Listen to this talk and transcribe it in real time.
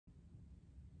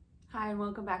Hi, and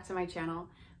welcome back to my channel.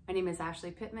 My name is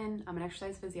Ashley Pittman. I'm an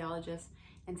exercise physiologist,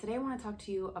 and today I want to talk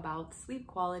to you about sleep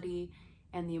quality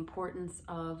and the importance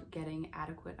of getting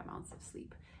adequate amounts of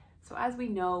sleep. So as we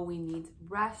know, we need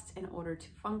rest in order to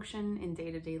function in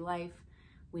day-to-day life.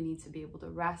 We need to be able to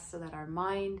rest so that our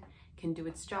mind can do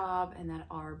its job and that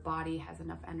our body has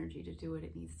enough energy to do what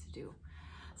it needs to do.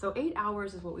 So 8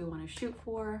 hours is what we want to shoot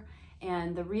for.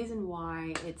 And the reason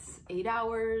why it's 8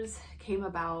 hours came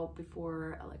about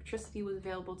before electricity was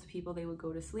available to people. They would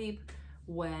go to sleep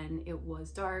when it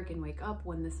was dark and wake up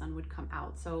when the sun would come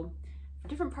out. So for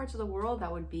different parts of the world,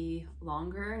 that would be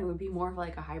longer and it would be more of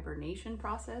like a hibernation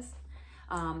process.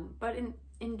 But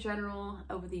in general,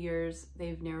 over the years,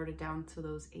 they've narrowed it down to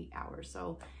those 8 hours.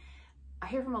 So I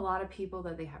hear from a lot of people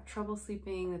that they have trouble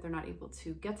sleeping, that they're not able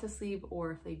to get to sleep, or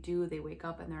if they do, they wake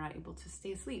up and they're not able to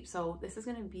stay asleep. So this is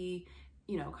going to be,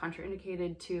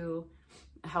 contraindicated to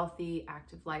a healthy,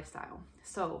 active lifestyle.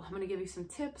 So I'm going to give you some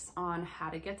tips on how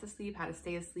to get to sleep, how to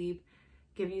stay asleep,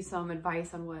 give you some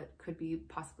advice on what could be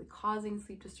possibly causing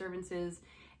sleep disturbances,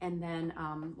 and then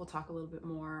we'll talk a little bit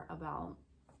more about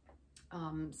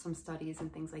some studies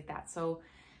and things like that. So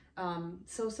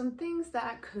some things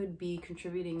that could be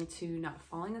contributing to not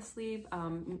falling asleep,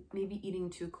 maybe eating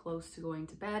too close to going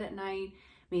to bed at night,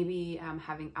 maybe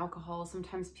having alcohol.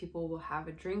 Sometimes people will have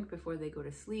a drink before they go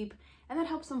to sleep and that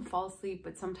helps them fall asleep,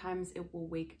 but sometimes it will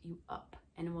wake you up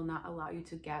and it will not allow you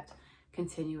to get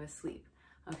continuous sleep.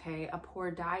 Okay, a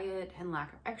poor diet and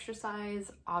lack of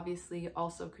exercise obviously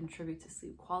also contribute to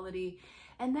sleep quality.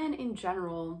 And then in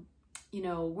general,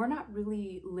 we're not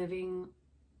really living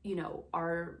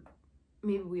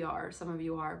maybe we are, some of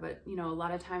you are, but a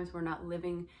lot of times we're not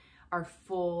living our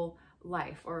full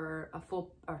life or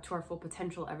to our full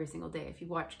potential every single day. If you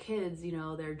watch kids,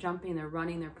 they're jumping, they're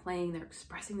running, they're playing, they're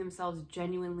expressing themselves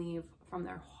genuinely from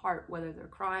their heart, whether they're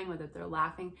crying, whether they're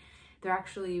laughing, they're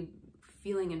actually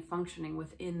feeling and functioning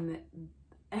within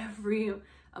every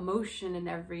emotion and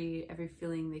every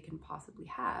feeling they can possibly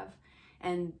have.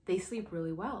 And they sleep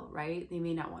really well, right? They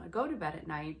may not want to go to bed at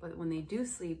night, but when they do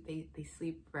sleep, they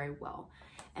sleep very well.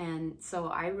 And so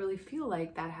I really feel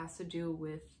like that has to do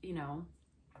with,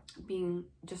 being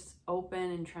just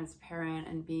open and transparent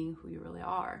and being who you really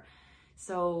are.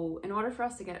 So in order for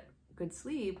us to get good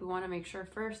sleep, we want to make sure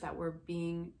first that we're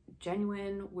being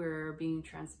genuine, we're being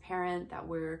transparent, that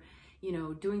we're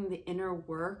doing the inner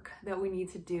work that we need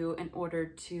to do in order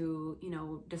to,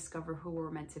 discover who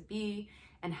we're meant to be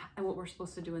and what we're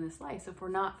supposed to do in this life. So if we're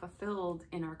not fulfilled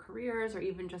in our careers or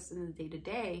even just in the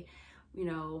day-to-day,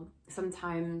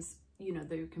 sometimes,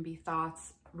 there can be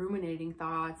ruminating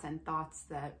thoughts and thoughts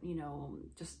that,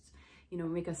 just,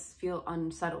 make us feel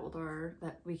unsettled or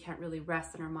that we can't really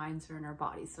rest in our minds or in our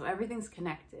bodies. So everything's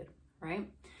connected, right?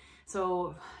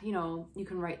 So, you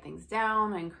can write things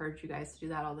down. I encourage you guys to do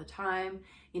that all the time,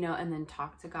 and then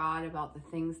talk to God about the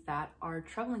things that are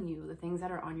troubling you, the things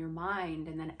that are on your mind,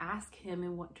 and then ask Him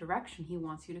in what direction He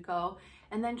wants you to go,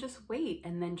 and then just wait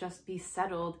and then just be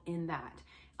settled in that.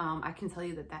 I can tell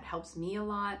you that helps me a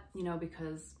lot,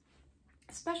 because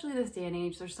especially this day and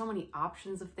age, there's so many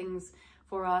options of things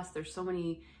for us. There's so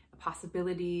many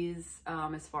possibilities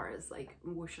as far as like,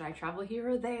 where should I travel here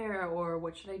or there, or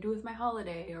what should I do with my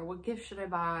holiday, or what gift should I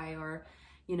buy, or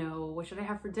what should I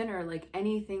have for dinner? Like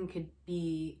anything could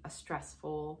be a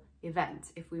stressful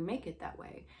event if we make it that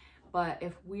way. But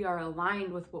if we are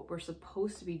aligned with what we're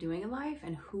supposed to be doing in life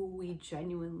and who we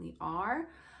genuinely are,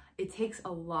 it takes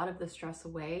a lot of the stress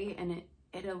away, and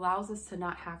it allows us to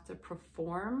not have to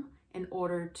perform in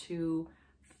order to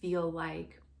feel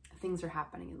like things are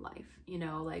happening in life,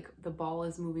 like the ball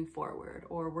is moving forward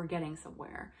or we're getting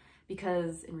somewhere.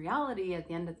 Because in reality, at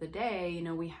the end of the day,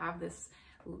 we have this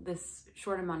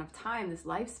short amount of time, this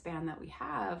lifespan that we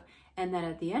have, and then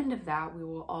at the end of that, we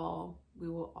will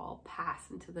all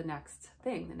pass into the next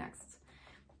thing, the next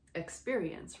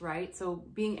experience, right? So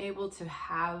being able to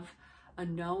have a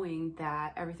knowing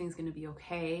that everything's going to be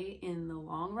okay in the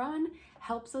long run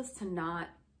helps us to not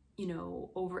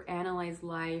overanalyze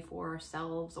life or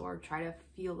ourselves or try to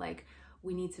feel like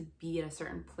we need to be at a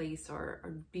certain place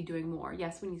or be doing more.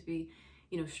 Yes, we need to be,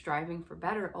 striving for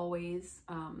better always,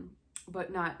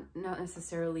 but not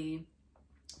necessarily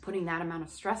putting that amount of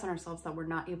stress on ourselves that we're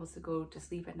not able to go to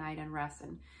sleep at night and rest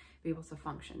and be able to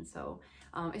function. So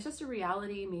it's just a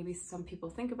reality. Maybe some people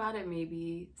think about it,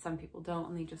 maybe some people don't,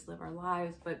 and they just live our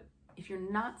lives. But if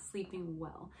you're not sleeping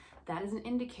well, that is an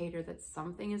indicator that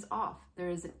something is off. There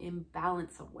is an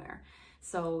imbalance somewhere.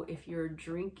 So if you're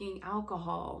drinking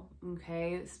alcohol,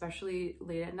 okay, especially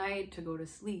late at night to go to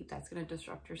sleep, that's going to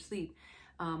disrupt your sleep.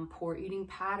 Poor eating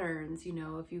patterns,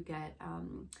 if you get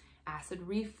acid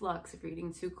reflux if you're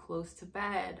eating too close to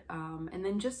bed. And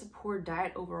then just a poor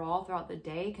diet overall throughout the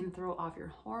day can throw off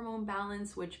your hormone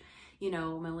balance, which, you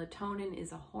know, melatonin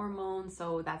is a hormone,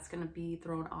 so that's going to be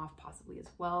thrown off possibly as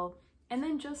well. And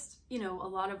then just, you know, a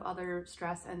lot of other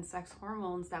stress and sex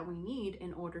hormones that we need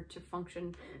in order to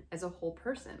function as a whole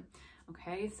person.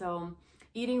 Okay, so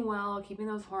eating well, keeping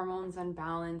those hormones in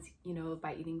balance, you know,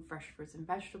 by eating fresh fruits and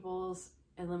vegetables,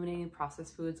 eliminating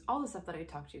processed foods, all the stuff that I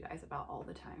talk to you guys about all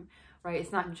the time, right?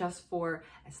 It's not just for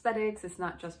aesthetics, it's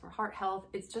not just for heart health,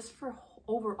 it's just for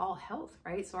overall health,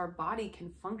 right? So our body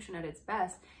can function at its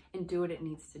best and do what it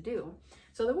needs to do.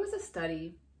 So there was a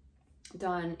study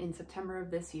done in September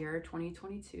of this year,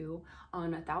 2022,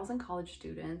 on 1,000 college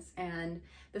students, and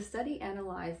the study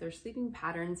analyzed their sleeping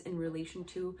patterns in relation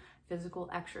to physical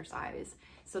exercise.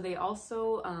 So they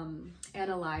also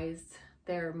analyzed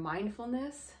their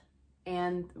mindfulness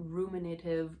and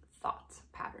ruminative thought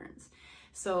patterns.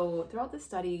 So throughout the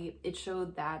study, it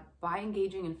showed that by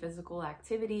engaging in physical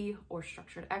activity or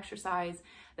structured exercise,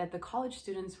 that the college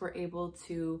students were able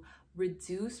to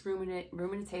reduce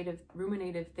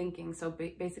ruminative thinking, so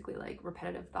basically like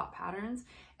repetitive thought patterns,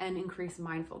 and increase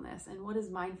mindfulness. And what is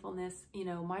mindfulness? You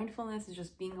know, mindfulness is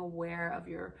just being aware of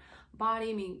your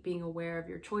body, being aware of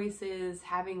your choices,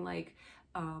 having like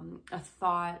a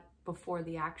thought before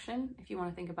the action, if you want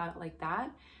to think about it like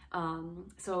that.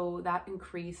 So that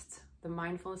increased, the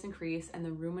mindfulness increased and the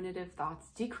ruminative thoughts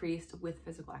decreased with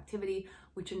physical activity,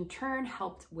 which in turn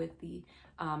helped with the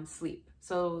sleep.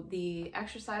 So the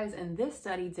exercise in this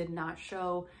study did not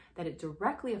show that it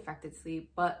directly affected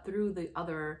sleep, but through the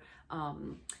other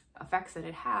effects that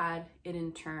it had, it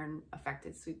in turn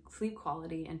affected sleep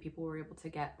quality, and people were able to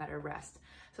get better rest.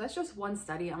 So that's just one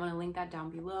study. I'm going to link that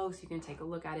down below so you can take a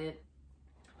look at it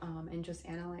and just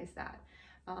analyze that.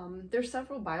 There's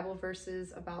several Bible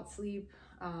verses about sleep,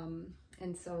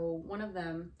 and so one of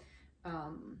them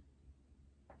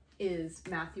is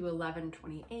Matthew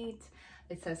 11:28.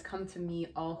 It says, "Come to me,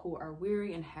 all who are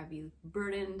weary and heavy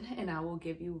burdened, and I will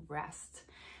give you rest."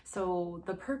 So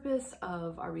the purpose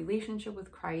of our relationship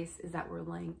with Christ is that we're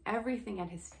laying everything at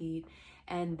his feet,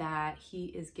 and that he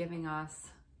is giving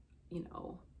us, you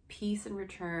know, peace in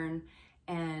return,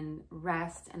 and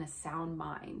rest, and a sound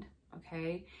mind.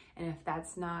 Okay, and if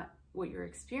that's not what you're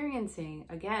experiencing,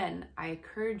 again, I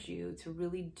encourage you to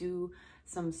really do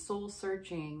some soul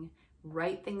searching,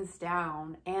 write things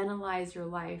down, analyze your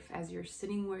life as you're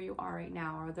sitting where you are right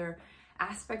now. Are there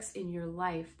aspects in your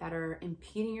life that are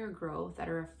impeding your growth, that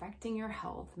are affecting your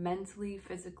health mentally,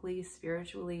 physically,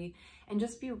 spiritually? And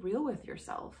just be real with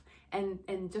yourself, and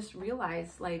just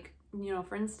realize, like, you know,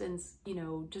 for instance, you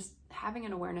know, just having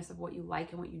an awareness of what you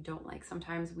like and what you don't like.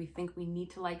 Sometimes we think we need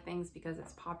to like things because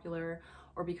it's popular,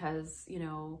 or because, you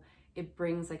know, it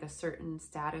brings like a certain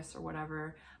status or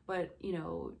whatever. But, you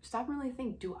know, stop and really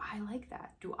think, do I like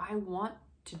that? Do I want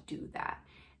to do that?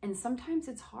 And sometimes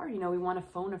it's hard, you know, we want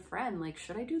to phone a friend, like,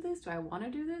 should I do this? Do I want to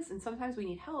do this? And sometimes we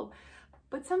need help.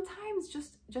 But sometimes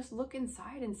just look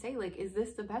inside and say, like, is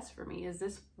this the best for me? Is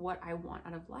this what I want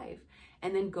out of life?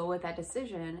 And then go with that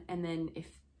decision. And then if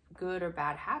good or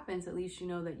bad happens, at least you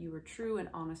know that you were true and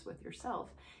honest with yourself.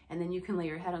 And then you can lay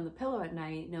your head on the pillow at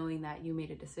night knowing that you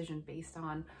made a decision based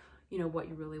on, you know, what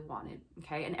you really wanted.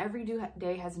 Okay. And every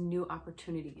day has new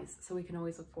opportunities, so we can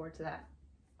always look forward to that.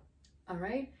 All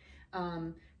right.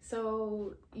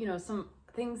 So, you know, some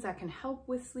things that can help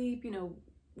with sleep, you know,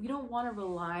 you don't want to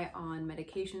rely on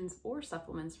medications or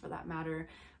supplements for that matter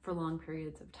for long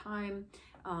periods of time.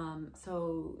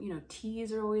 So, you know,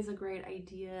 teas are always a great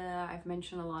idea. I've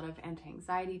mentioned a lot of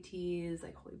anti-anxiety teas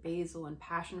like holy basil and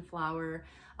passionflower.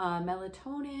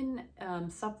 Melatonin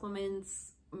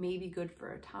supplements may be good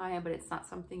for a time, but it's not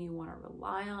something you want to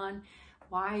rely on.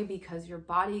 Why? Because your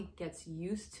body gets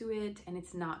used to it, and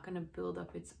it's not going to build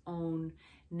up its own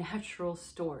natural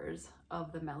stores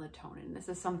of the melatonin. This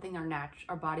is something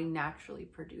our body naturally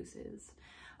produces.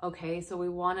 Okay, so we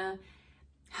want to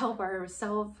help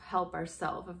ourselves,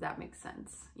 if that makes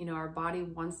sense. You know, our body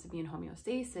wants to be in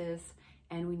homeostasis,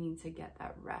 and we need to get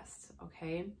that rest.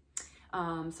 Okay.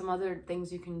 Some other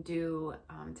things you can do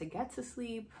to get to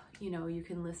sleep, you know, you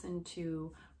can listen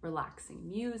to relaxing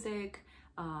music.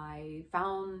 I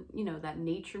found, you know, that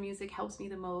nature music helps me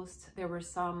the most. There were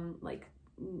some like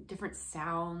different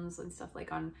sounds and stuff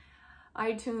like on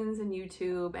iTunes and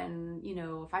YouTube, and, you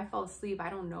know, if I fall asleep, I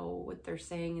don't know what they're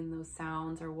saying in those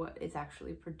sounds or what it's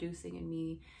actually producing in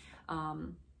me.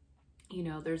 You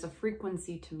know, there's a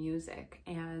frequency to music,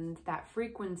 and that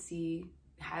frequency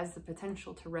has the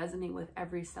potential to resonate with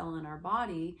every cell in our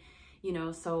body, you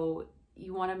know, so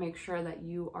you want to make sure that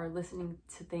you are listening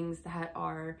to things that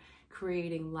are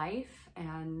creating life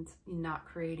and not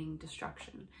creating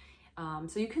destruction.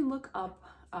 So you can look up,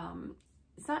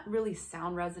 it's not really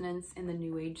sound resonance in the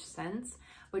New Age sense,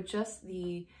 but just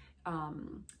the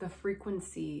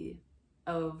frequency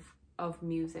of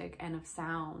music and of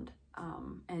sound,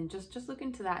 and just look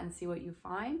into that and see what you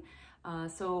find.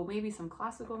 So maybe some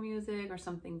classical music or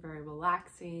something very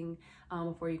relaxing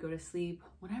before you go to sleep.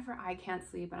 Whenever I can't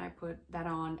sleep and I put that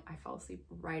on, I fall asleep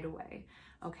right away.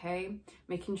 Okay,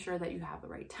 making sure that you have the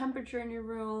right temperature in your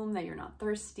room, that you're not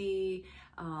thirsty,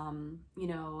 you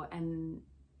know, and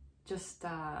just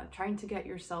trying to get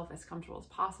yourself as comfortable as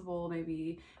possible.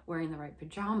 Maybe wearing the right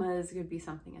pajamas. It could be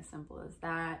something as simple as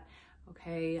that.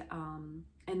 Okay,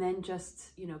 and then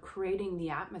just, you know, creating the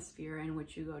atmosphere in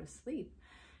which you go to sleep.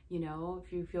 You know,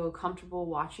 if you feel comfortable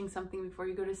watching something before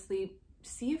you go to sleep,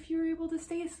 see if you're able to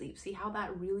stay asleep. See how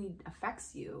that really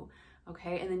affects you.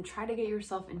 Okay, and then try to get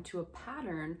yourself into a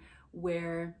pattern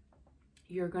where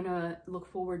you're gonna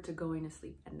look forward to going to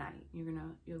sleep at night.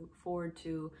 You'll look forward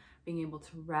to being able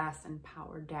to rest and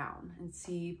power down, and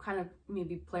see, kind of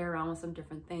maybe play around with some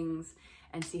different things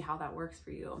and see how that works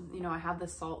for you. You know, I have the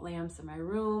salt lamps in my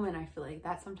room, and I feel like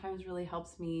that sometimes really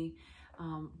helps me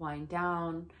wind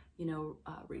down, you know,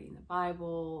 reading the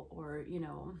Bible, or, you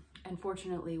know,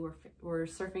 unfortunately we're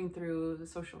surfing through the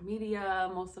social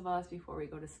media, most of us, before we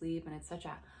go to sleep, and it's such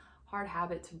a hard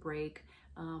habit to break,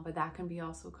 but that can be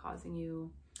also causing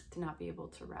you to not be able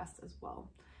to rest as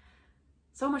well.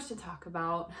 So much to talk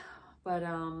about, but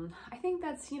I think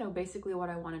that's, you know, basically what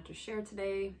I wanted to share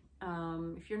today.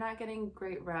 If you're not getting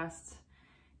great rest,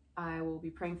 I will be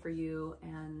praying for you.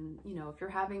 And, you know, if you're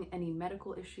having any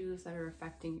medical issues that are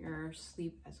affecting your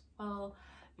sleep as well,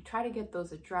 you try to get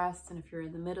those addressed. And if you're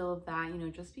in the middle of that, you know,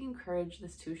 just be encouraged.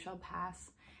 This too shall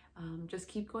pass. Just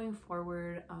keep going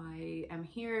forward. I am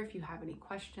here. If you have any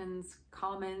questions,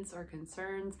 comments, or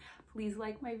concerns, please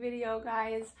like my video,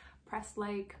 guys. Press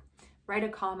like, write a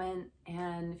comment.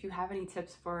 And if you have any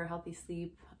tips for healthy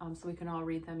sleep, so we can all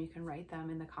read them, you can write them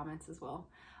in the comments as well.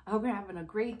 I hope you're having a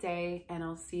great day, and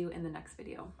I'll see you in the next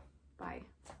video. Bye.